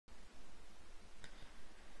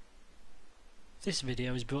This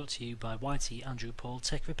video is brought to you by YTAndrewPaul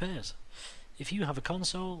Tech Repairs. If you have a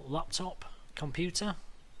console, laptop, computer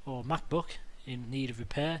or Macbook in need of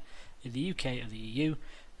repair in the UK or the EU,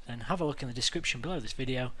 then have a look in the description below this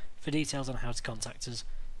video for details on how to contact us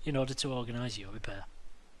in order to organise your repair.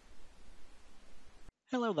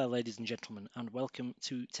 Hello there ladies and gentlemen, and welcome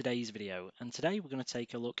to today's video. And today we're going to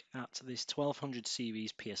take a look at this 1200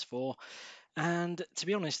 series PS4. And to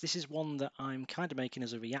be honest, this is one that I'm kind of making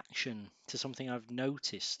as a reaction to something I've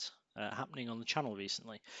noticed happening on the channel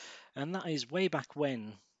recently. And that is way back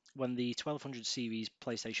when the 1200 series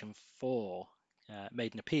PlayStation 4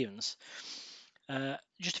 made an appearance.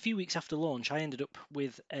 Just a few weeks after launch, I ended up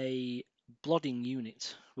with a blooding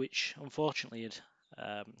unit, which unfortunately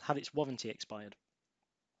had its warranty expired.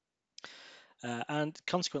 And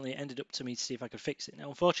consequently, it ended up to me to see if I could fix it. Now,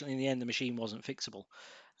 unfortunately, in the end, the machine wasn't fixable,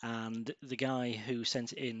 and the guy who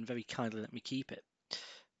sent it in very kindly let me keep it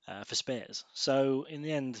for spares. So in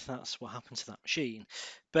the end, that's what happened to that machine.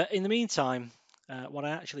 But in the meantime, what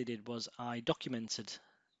I actually did was I documented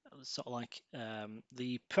sort of like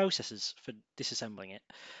the processes for disassembling it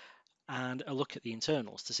and a look at the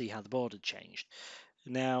internals to see how the board had changed.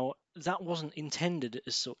 Now, that wasn't intended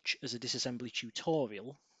as such as a disassembly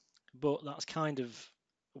tutorial, but that's kind of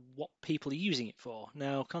what people are using it for.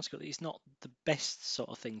 Now, consequently, it's not the best sort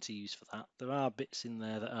of thing to use for that. There are bits in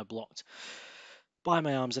there that are blocked by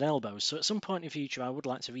my arms and elbows, so at some point in the future I would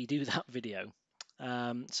like to redo that video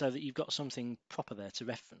so that you've got something proper there to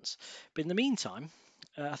reference. But in the meantime,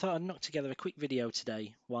 I thought I'd knock together a quick video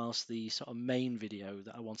today whilst the sort of main video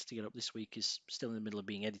that I wanted to get up this week is still in the middle of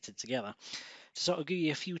being edited together, to sort of give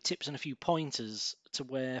you a few tips and a few pointers to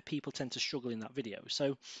where people tend to struggle in that video.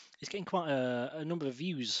 So it's getting quite a number of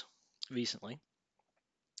views recently,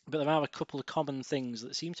 but there are a couple of common things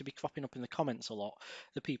that seem to be cropping up in the comments a lot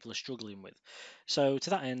that people are struggling with. So to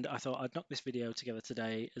that end, I thought I'd knock this video together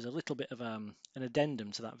today as a little bit of an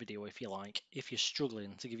addendum to that video, if you like, if you're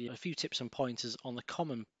struggling, to give you a few tips and pointers on the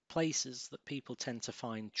common places that people tend to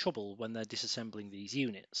find trouble when they're disassembling these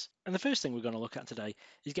units. And the first thing we're going to look at today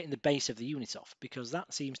is getting the base of the unit off, because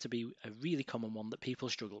that seems to be a really common one that people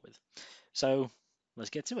struggle with. So let's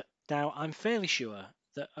get to it. Now, I'm fairly sure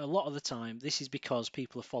that a lot of the time this is because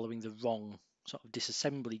people are following the wrong sort of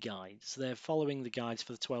disassembly guides. They're following the guides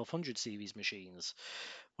for the 1200 series machines,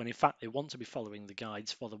 when in fact they want to be following the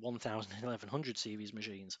guides for the 1000 and 1100 series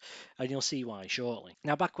machines, and you'll see why shortly.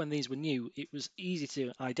 Now, back when these were new, it was easy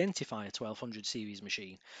to identify a 1200 series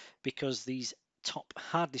machine because these top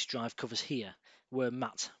hard disk drive covers here were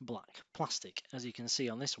matte black plastic. As you can see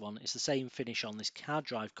on this one, it's the same finish on this hard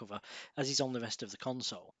drive cover as is on the rest of the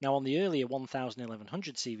console. Now, on the earlier 1000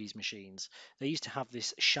 1100 series machines, they used to have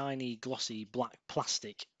this shiny glossy black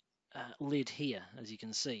plastic lid here, as you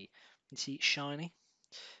can see. You see it's shiny?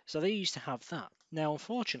 So they used to have that. Now,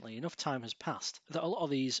 unfortunately, enough time has passed that a lot of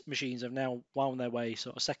these machines have now wound their way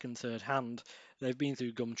sort of second, third hand. They've been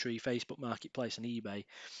through Gumtree, Facebook Marketplace and eBay,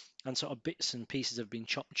 and sort of bits and pieces have been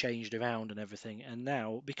changed around and everything. And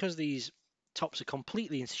now, because these tops are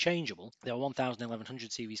completely interchangeable, there are 1000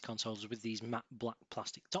 1100 series consoles with these matte black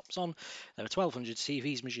plastic tops on. There are 1200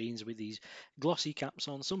 series machines with these glossy caps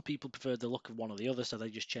on. Some people preferred the look of one or the other, so they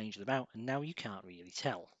just changed them out, and now you can't really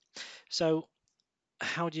tell. So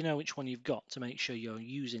how do you know which one you've got to make sure you're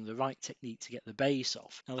using the right technique to get the base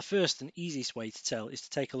off? Now, the first and easiest way to tell is to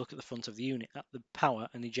take a look at the front of the unit at the power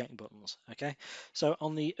and eject buttons. Okay, so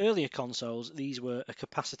on the earlier consoles, these were a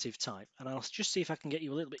capacitive type, and I'll just see if I can get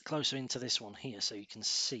you a little bit closer into this one here so you can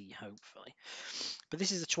see, hopefully. But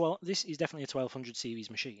this is definitely a 1200 series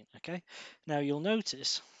machine. Okay, now you'll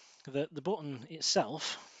notice that the button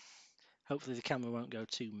itself, hopefully the camera won't go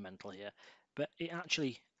too mental here, but it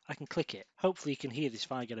actually, I can click it. Hopefully you can hear this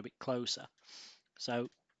if I get a bit closer. So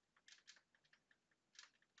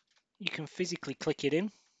you can physically click it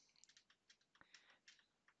in.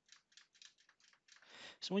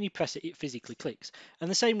 So when you press it, it physically clicks.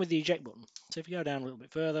 And the same with the eject button. So if you go down a little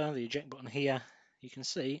bit further, the eject button here, you can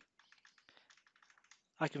see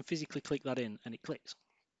I can physically click that in and it clicks.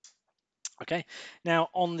 Okay, now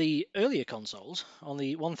on the earlier consoles, on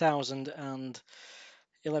the 1000 and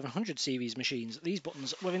 1100 series machines, these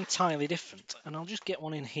buttons were entirely different, and I'll just get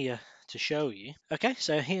one in here to show you. Okay,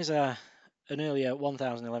 so here's an earlier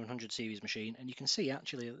 1000 1100 series machine, and you can see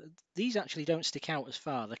actually these actually don't stick out as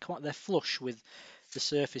far. They're flush with the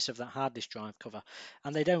surface of that hard disk drive cover,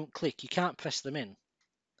 and they don't click. You can't press them in.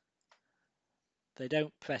 They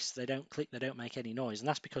don't press, they don't click, they don't make any noise, and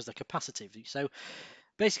that's because they're capacitive. So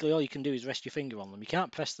basically all you can do is rest your finger on them. You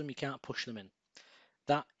can't press them, you can't push them in.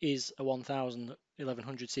 That is a 1000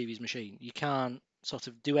 1100 series machine. You can't sort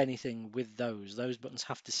of do anything with those. Those buttons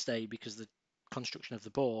have to stay because the construction of the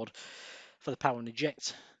board for the power and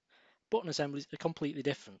eject button assemblies are completely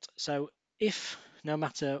different. So if, no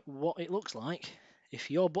matter what it looks like, if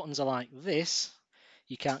your buttons are like this,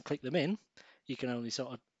 you can't click them in, you can only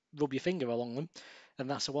sort of rub your finger along them, and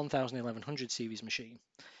that's a 1100 series machine.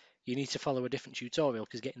 You need to follow a different tutorial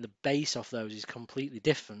because getting the base off those is completely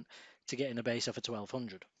different to getting a base off a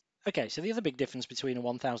 1200. Okay, so the other big difference between a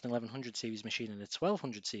 1100 series machine and a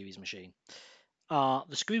 1200 series machine are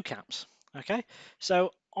the screw caps. Okay,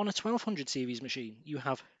 so on a 1200 series machine, you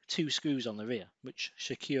have 2 screws on the rear, which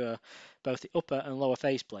secure both the upper and lower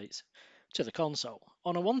faceplates to the console.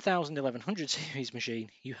 On a 1100 series machine,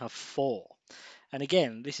 you have 4. And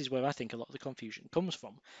again, this is where I think a lot of the confusion comes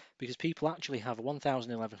from, because people actually have a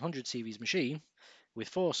 1100 series machine with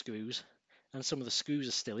 4 screws, and some of the screws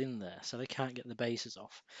are still in there, so they can't get the bases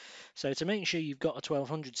off. So to make sure you've got a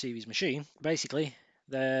 1200 series machine, basically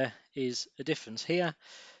there is a difference here.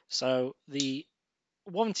 So the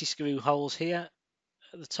warranty screw holes here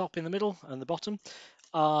at the top, in the middle, and the bottom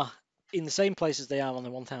are in the same place as they are on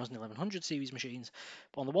the 1100 series machines.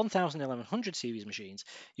 But on the 1100 series machines,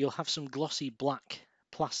 you'll have some glossy black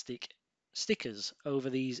plastic stickers over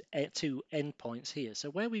these 2 endpoints here. So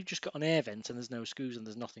where we've just got an air vent and there's no screws and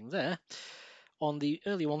there's nothing there, on the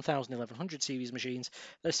early 1100 series machines,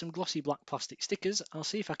 there's some glossy black plastic stickers. I'll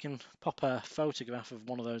see if I can pop a photograph of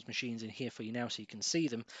one of those machines in here for you now so you can see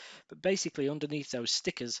them. But basically underneath those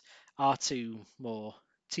stickers are 2 more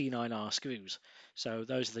T9R screws. So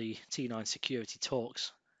those are the T9 security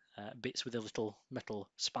Torx bits with a little metal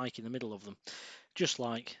spike in the middle of them, just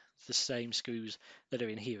like the same screws that are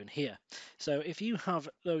in here and here. So if you have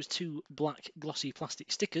those 2 black glossy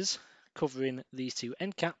plastic stickers covering these 2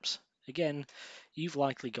 end caps, again, you've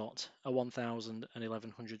likely got a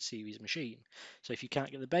 1100 series machine. So if you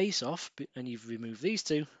can't get the base off and you've removed these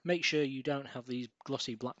 2, make sure you don't have these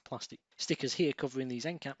glossy black plastic stickers here covering these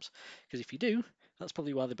end caps, because if you do, that's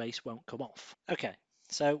probably why the base won't come off. Okay,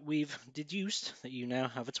 so we've deduced that you now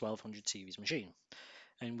have a 1200 series machine,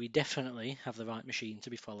 and we definitely have the right machine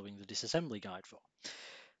to be following the disassembly guide for.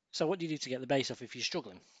 So what do you do to get the base off if you're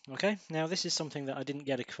struggling? Okay, now this is something that I didn't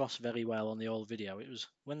get across very well on the old video. It was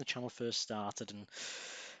when the channel first started and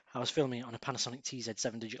I was filming it on a Panasonic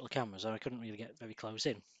TZ7 digital camera, so I couldn't really get very close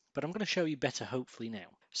in. But I'm going to show you better hopefully now.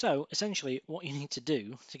 So essentially what you need to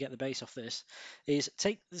do to get the base off this is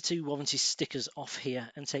take the 2 warranty stickers off here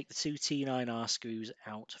and take the 2 T9R screws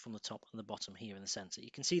out from the top and the bottom here in the center.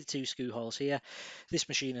 You can see the 2 screw holes here. This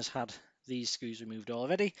machine has had these screws removed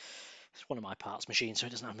already. It's one of my parts machines, so it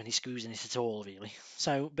doesn't have many screws in it at all, really.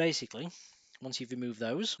 So basically, once you've removed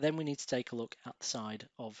those, then we need to take a look at the side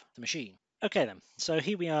of the machine. Okay then, so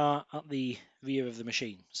here we are at the rear of the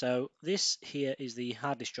machine. So this here is the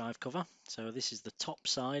hard disk drive cover. So this is the top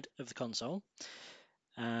side of the console.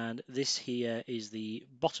 And this here is the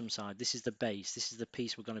bottom side. This is the base. This is the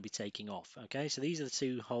piece we're going to be taking off. Okay, so these are the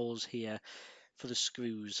 2 holes here for the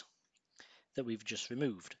screws that we've just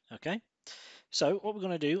removed. Okay, so what we're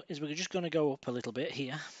going to do is we're just going to go up a little bit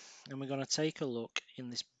here and we're going to take a look in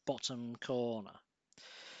this bottom corner.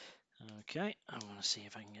 Okay, I'm going to see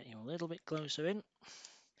if I can get you a little bit closer in.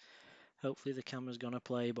 Hopefully the camera's going to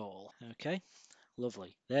play ball. Okay,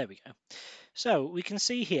 lovely. There we go. So we can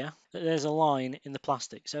see here that there's a line in the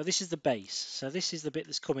plastic. So this is the base. So this is the bit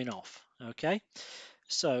that's coming off. Okay,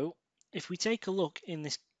 so if we take a look in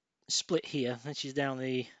this split here, which is down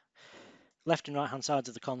the left and right hand sides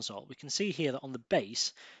of the console, we can see here that on the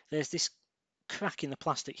base there's this crack in the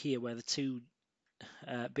plastic here where the 2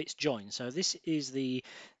 bits join. So this is the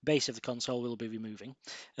base of the console we'll be removing,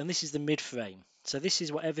 and this is the mid frame. So this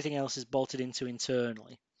is what everything else is bolted into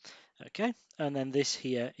internally. Okay, and then this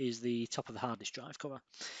here is the top of the hard disk drive cover.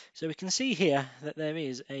 So we can see here that there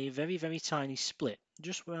is a very, very tiny split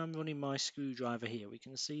just where I'm running my screwdriver here. We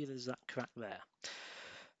can see there's that crack there.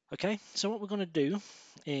 Okay, so what we're going to do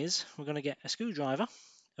is we're going to get a screwdriver,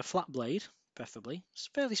 a flat blade, preferably. It's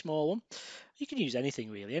a fairly small one. You can use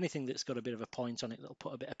anything really, anything that's got a bit of a point on it that'll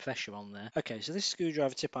put a bit of pressure on there. Okay, so this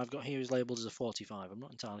screwdriver tip I've got here is labelled as a 45. I'm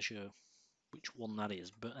not entirely sure which one that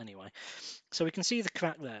is, but anyway. So we can see the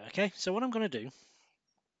crack there, okay? So what I'm going to do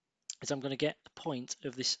is I'm going to get the point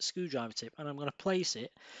of this screwdriver tip and I'm going to place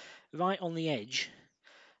it right on the edge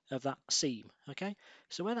of that seam, okay?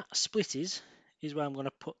 So where that split is where I'm going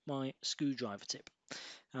to put my screwdriver tip.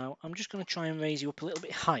 Now I'm just going to try and raise you up a little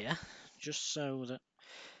bit higher just so that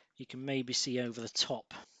you can maybe see over the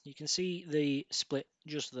top. You can see the split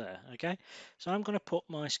just there, okay? So I'm going to put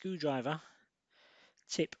my screwdriver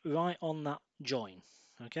tip right on that join,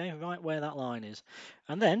 okay? Right where that line is.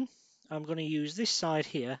 And then I'm going to use this side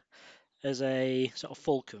here as a sort of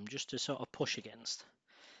fulcrum just to sort of push against.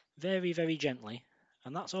 very, very gently,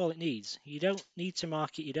 and that's all it needs. You don't need to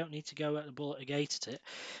mark it, you don't need to go at the bullet a gate at it.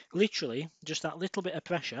 Literally, just that little bit of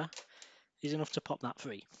pressure is enough to pop that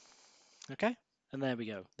free. Okay, and there we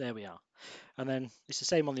go, there we are. And then it's the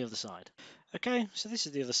same on the other side. Okay, so this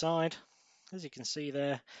is the other side. As you can see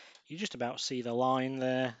there, you just about see the line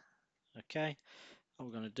there. Okay, what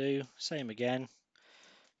we're going to do, same again.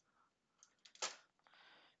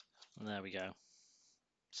 And there we go.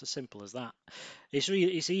 It's as simple as that. It's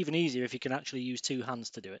even easier if you can actually use two hands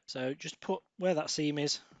to do it. So just put where that seam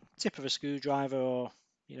is, tip of a screwdriver, or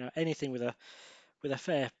anything with a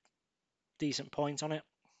fair decent point on it.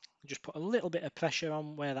 Just put a little bit of pressure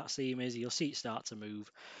on where that seam is. You'll see it start to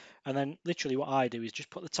move. And then literally what I do is just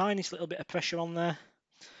put the tiniest little bit of pressure on there.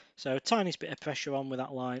 So tiniest bit of pressure on with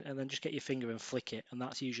that line, and then just get your finger and flick it, and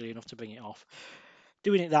that's usually enough to bring it off.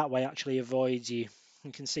 Doing it that way actually avoids you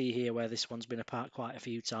can see here where this one's been apart quite a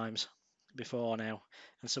few times before now,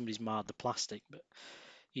 and somebody's marred the plastic. But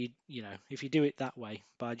if you do it that way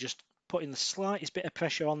by just putting the slightest bit of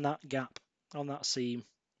pressure on that gap, on that seam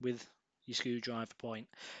with your screwdriver point,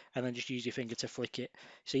 and then just use your finger to flick it.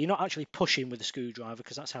 So you're not actually pushing with the screwdriver,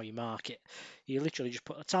 because that's how you mark it. You literally just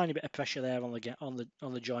put a tiny bit of pressure there on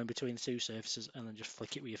the join between the two surfaces, and then just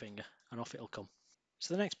flick it with your finger, and off it'll come.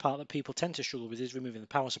 So the next part that people tend to struggle with is removing the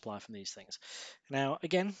power supply from these things. Now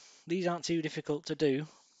again, these aren't too difficult to do.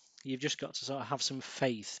 You've just got to sort of have some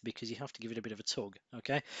faith, because you have to give it a bit of a tug.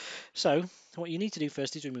 Okay, so what you need to do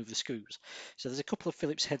first is remove the screws. So there's a couple of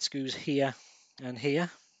Phillips head screws here and here.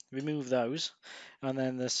 Remove those, and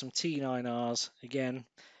then there's some T9Rs again,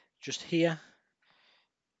 just here,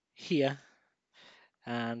 here,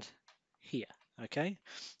 and here. Okay,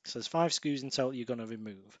 so there's 5 screws in total you're going to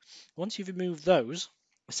remove. Once you've removed those,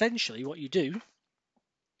 essentially what you do,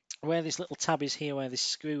 where this little tab is here, where this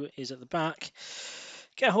screw is at the back,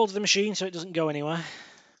 get hold of the machine so it doesn't go anywhere.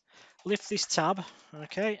 Lift this tab,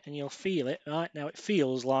 okay, and you'll feel it. Right now, it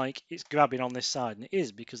feels like it's grabbing on this side, and it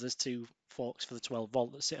is, because there's 2 forks for the 12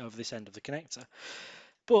 volt that sit over this end of the connector.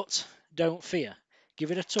 But don't fear, give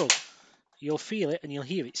it a tug. You'll feel it, and you'll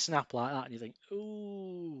hear it snap like that, and you think,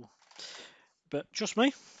 ooh. But trust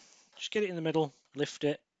me, just get it in the middle, lift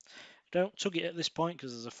it. Don't tug it at this point,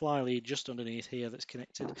 because there's a fly lead just underneath here that's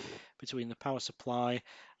connected between the power supply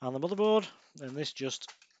and the motherboard, and this just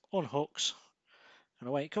unhooks, and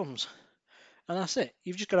away it comes. And that's it.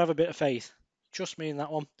 You've just got to have a bit of faith. Trust me in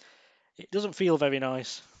that one. It doesn't feel very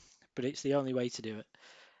nice, but it's the only way to do it.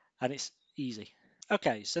 And it's easy.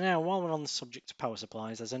 Okay, so now while we're on the subject of power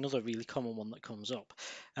supplies, there's another really common one that comes up.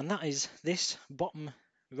 And that is this bottom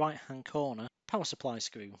right-hand corner power supply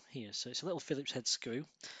screw here. So it's a little Phillips head screw.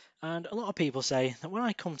 And a lot of people say that when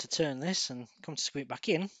I come to turn this and come to screw it back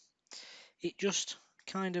in, it just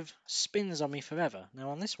kind of spins on me forever.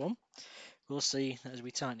 Now on this one, we'll see that as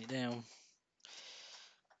we tighten it down,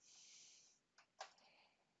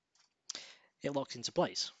 it locks into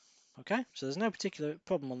place. Okay, so there's no particular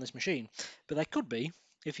problem on this machine, but there could be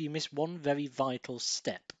if you miss one very vital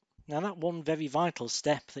step. Now that one very vital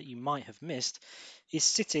step that you might have missed is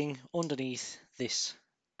sitting underneath this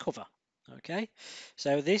cover. Okay,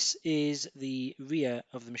 so this is the rear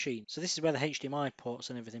of the machine. So this is where the HDMI ports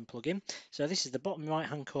and everything plug in. So this is the bottom right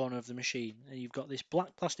hand corner of the machine, and you've got this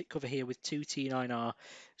black plastic cover here with 2 T9R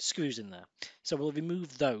screws in there. So we'll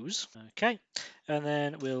remove those. Okay, and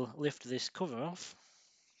then we'll lift this cover off,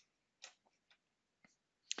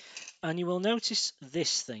 and you will notice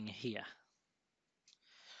this thing here.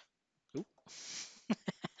 Ooh.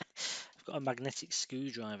 I've got a magnetic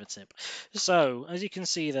screwdriver tip. So as you can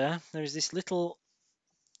see there is this little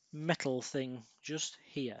metal thing just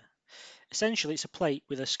here. Essentially it's a plate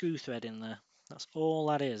with a screw thread in there. That's all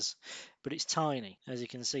that is, but it's tiny, as you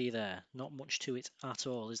can see there. Not much to it at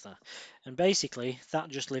all, is there? And basically that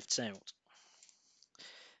just lifts out.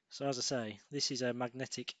 So as I say, this is a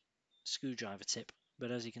magnetic screwdriver tip,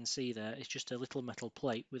 but as you can see there, it's just a little metal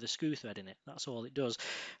plate with a screw thread in it. That's all it does,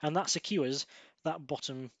 and that secures that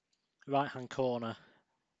bottom right hand corner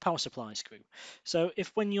power supply screw. So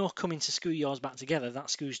if when you're coming to screw yours back together, that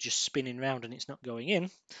screw's just spinning round and it's not going in,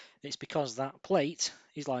 it's because that plate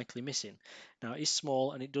is likely missing. Now it is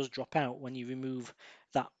small and it does drop out when you remove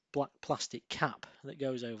that black plastic cap that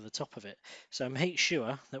goes over the top of it. So make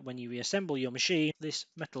sure that when you reassemble your machine, this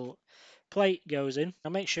metal plate goes in,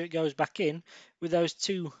 and make sure it goes back in with those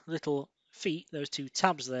 2 little feet, those 2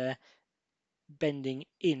 tabs there, bending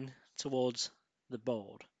in towards the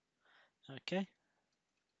board. Okay,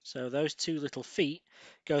 so those 2 little feet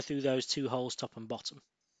go through those 2 holes, top and bottom.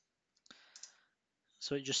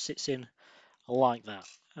 So it just sits in like that,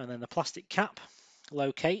 and then the plastic cap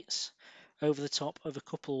locates over the top of a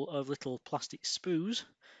couple of little plastic spools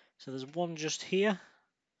So there's one just here.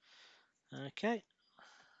 Okay,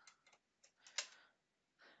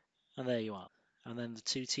 and there you are. And then the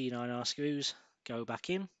two T9R screws go back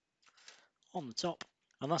in on the top,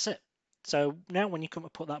 and that's it. So now when you come to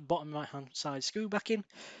put that bottom right hand side screw back in,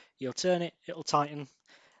 you'll turn it, it'll tighten,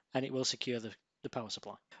 and it will secure the power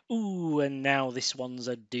supply. Ooh, and now this one's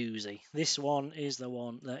a doozy. This one is the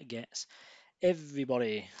one that gets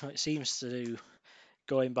everybody, it seems to do,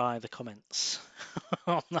 going by the comments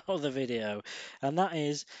on that other video, and that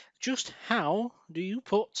is just how do you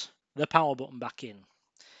put the power button back in?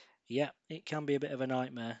 Yeah, it can be a bit of a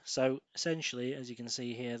nightmare. So essentially, as you can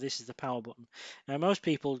see here, this is the power button. Now most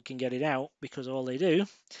people can get it out because all they do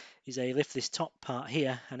is they lift this top part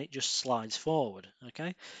here and it just slides forward.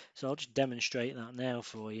 Okay, so I'll just demonstrate that now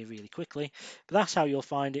for you really quickly. But that's how you'll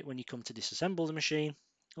find it when you come to disassemble the machine.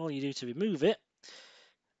 All you do to remove it,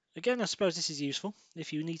 again, I suppose this is useful.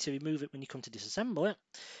 If you need to remove it when you come to disassemble it,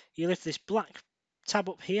 you lift this black tab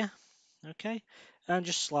up here, okay, and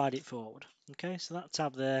just slide it forward. Okay, so that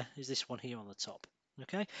tab there is this one here on the top.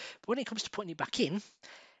 Okay, but when it comes to putting it back in,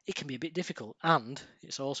 it can be a bit difficult, and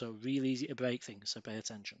it's also really easy to break things, so pay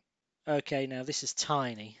attention. Okay, now this is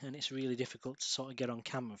tiny and it's really difficult to sort of get on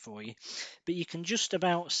camera for you, but you can just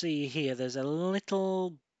about see here there's a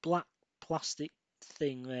little black plastic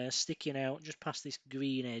thing there sticking out just past this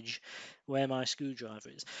green edge where my screwdriver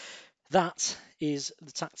is. That is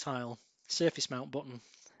the tactile surface mount button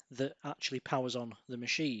that actually powers on the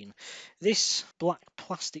machine. This black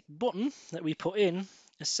plastic button that we put in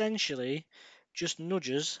essentially just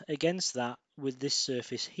nudges against that with this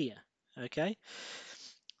surface here. Okay,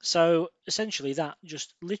 so essentially that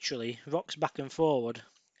just literally rocks back and forward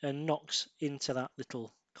and knocks into that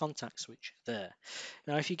little contact switch there.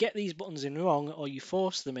 Now if you get these buttons in wrong or you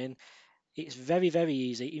force them in, it's very, very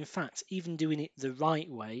easy. In fact, even doing it the right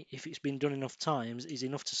way, if it's been done enough times, is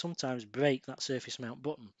enough to sometimes break that surface mount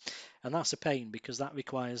button. And that's a pain because that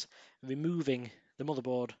requires removing the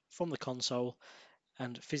motherboard from the console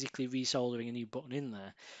and physically resoldering a new button in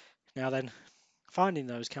there. Now then, finding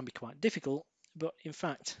those can be quite difficult, but in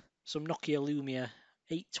fact, some Nokia Lumia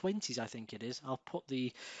 820s, I think it is. I'll put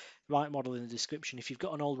the right model in the description. If you've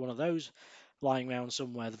got an old one of those lying around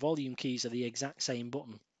somewhere, the volume keys are the exact same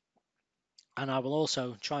button. And I will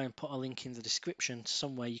also try and put a link in the description to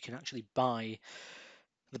somewhere you can actually buy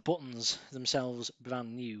the buttons themselves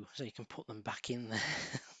brand new, so you can put them back in there.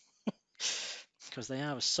 Because they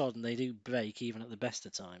are a sod and they do break even at the best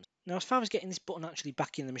of times. Now, as far as getting this button actually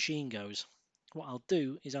back in the machine goes, what I'll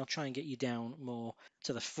do is I'll try and get you down more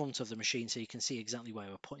to the front of the machine so you can see exactly where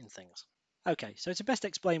we're putting things. Okay, so to best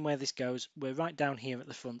explain where this goes, we're right down here at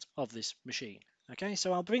the front of this machine. Okay,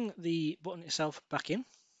 so I'll bring the button itself back in.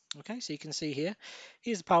 Okay, so you can see here,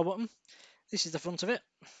 here's the power button, this is the front of it,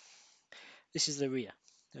 this is the rear.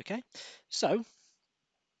 Okay, so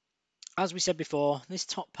as we said before, this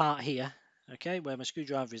top part here, okay, where my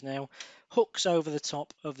screwdriver is now, hooks over the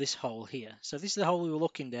top of this hole here. So this is the hole we were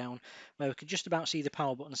looking down, where we could just about see the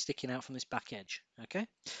power button sticking out from this back edge. Okay,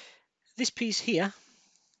 this piece here,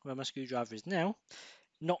 where my screwdriver is now,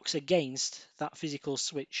 knocks against that physical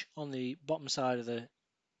switch on the bottom side of the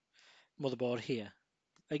motherboard here.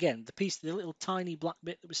 Again, the little tiny black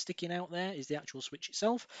bit that was sticking out there is the actual switch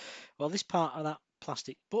itself. Well, this part of that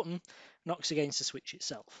plastic button knocks against the switch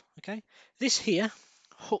itself. Okay, this here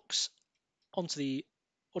hooks onto the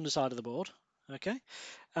underside of the board. Okay,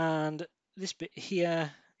 and this bit here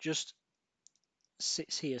just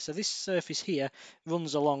sits here. So this surface here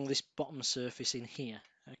runs along this bottom surface in here.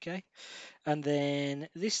 Okay, and then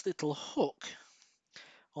this little hook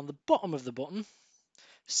on the bottom of the button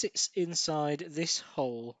sits inside this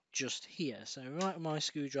hole just here. So right where my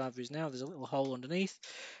screwdriver is now, there's a little hole underneath.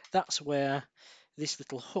 That's where this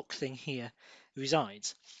little hook thing here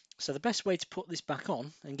resides. So the best way to put this back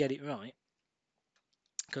on and get it right,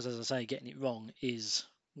 because as I say, getting it wrong is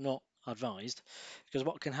not advised, because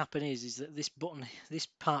what can happen is that this button, this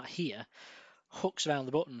part here, hooks around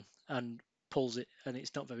the button and pulls it, and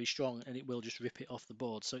it's not very strong and it will just rip it off the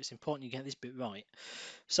board. So it's important you get this bit right.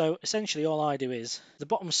 So essentially all I do is the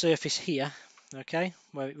bottom surface here, okay,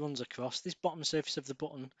 where it runs across, this bottom surface of the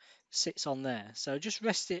button sits on there. So just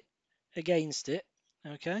rest it against it,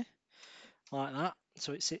 okay, like that,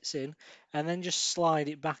 so it sits in, and then just slide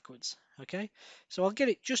it backwards, okay. So I'll get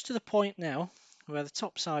it just to the point now where the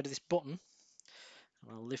top side of this button,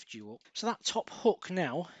 I'll lift you up. So that top hook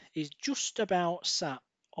now is just about sat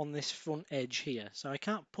on this front edge here, so I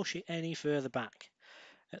can't push it any further back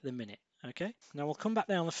at the minute. Okay, now we'll come back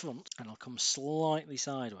down the front and I'll come slightly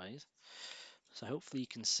sideways, so hopefully you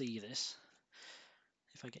can see this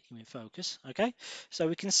if I get you in focus. Okay, so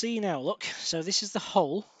we can see now, look, so this is the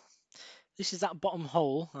hole this is that bottom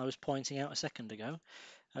hole I was pointing out a second ago.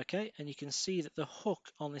 Okay, and you can see that the hook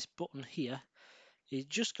on this button here is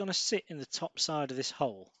just going to sit in the top side of this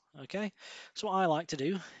hole. Okay, so what I like to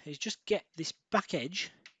do is just get this back edge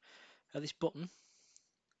of this button,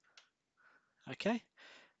 okay,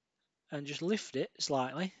 and just lift it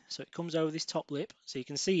slightly so it comes over this top lip. So you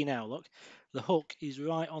can see now, look, the hook is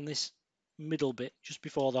right on this middle bit just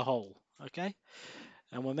before the hole. Okay,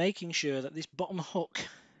 and we're making sure that this bottom hook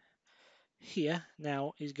here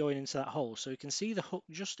now is going into that hole. So you can see the hook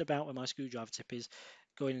just about where my screwdriver tip is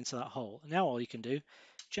going into that hole. Now all you can do,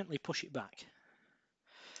 gently push it back.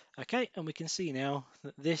 Okay, and we can see now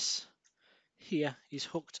that this here is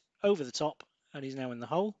hooked over the top and is now in the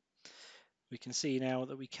hole. We can see now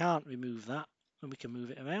that we can't remove that, and we can move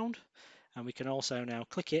it around, and we can also now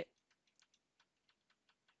click it,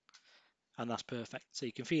 and that's perfect. So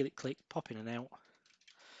you can feel it click, pop in and out,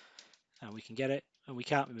 and we can get it, and we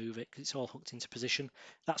can't remove it because it's all hooked into position.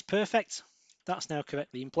 That's perfect. That's now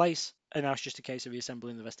correctly in place, and now it's just a case of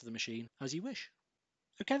reassembling the rest of the machine as you wish.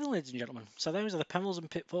 Okay then, ladies and gentlemen, so those are the perils and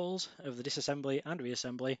pitfalls of the disassembly and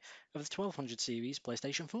reassembly of the 1200 series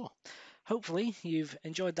PlayStation 4. Hopefully you've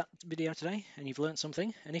enjoyed that video today and you've learned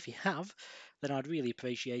something, and if you have, then I'd really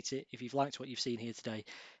appreciate it if you've liked what you've seen here today.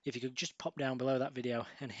 If you could just pop down below that video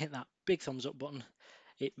and hit that big thumbs up button.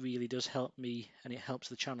 It really does help me, and it helps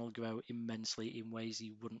the channel grow immensely in ways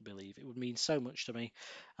you wouldn't believe. It would mean so much to me,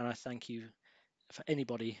 and I thank you for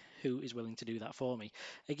anybody who is willing to do that for me.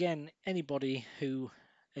 Again, anybody who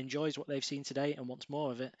enjoys what they've seen today and wants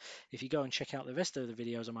more of it, if you go and check out the rest of the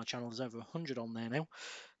videos on my channel, there's over 100 on there now,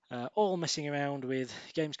 all messing around with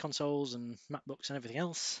games consoles and Macbooks and everything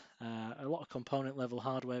else. A lot of component level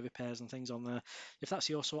hardware repairs and things on there. If that's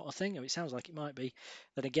your sort of thing, or it sounds like it might be,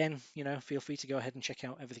 then again, you know, feel free to go ahead and check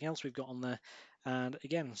out everything else we've got on there. And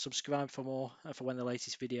again, subscribe for more, for when the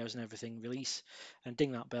latest videos and everything release, and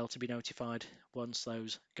ding that bell to be notified once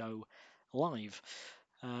those go live.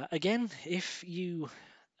 Again, if you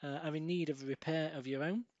are in need of a repair of your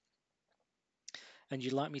own, and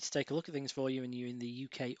you'd like me to take a look at things for you and you're in the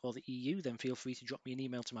UK or the EU, then feel free to drop me an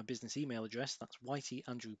email to my business email address. That's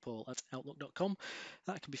YTAndrewPaul@outlook.com.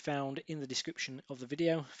 That can be found in the description of the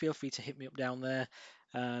video. Feel free to hit me up down there.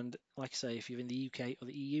 And like I say, if you're in the UK or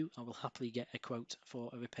the EU, I will happily get a quote for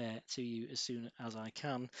a repair to you as soon as I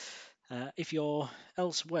can. If you're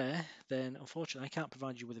elsewhere, then unfortunately I can't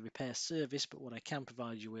provide you with a repair service, but what I can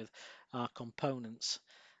provide you with are components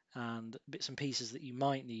and bits and pieces that you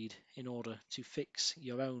might need in order to fix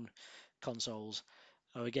your own consoles.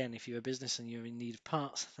 Or again, if you're a business and you're in need of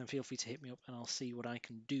parts, then feel free to hit me up and I'll see what I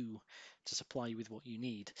can do to supply you with what you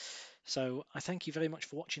need. So I thank you very much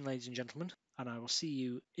for watching, ladies and gentlemen, and I will see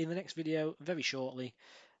you in the next video very shortly.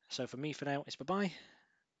 So for me for now, it's bye-bye,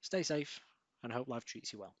 stay safe, and I hope life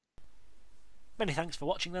treats you well. Many thanks for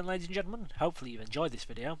watching then, ladies and gentlemen. Hopefully you've enjoyed this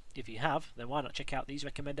video. If you have, then why not check out these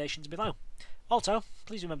recommendations below. Also,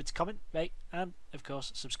 please remember to comment, rate, and of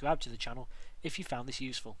course subscribe to the channel if you found this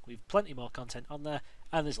useful. We've plenty more content on there,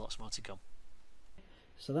 and there's lots more to come.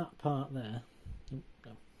 So that part there, no,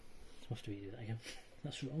 I have to redo that again.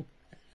 That's wrong.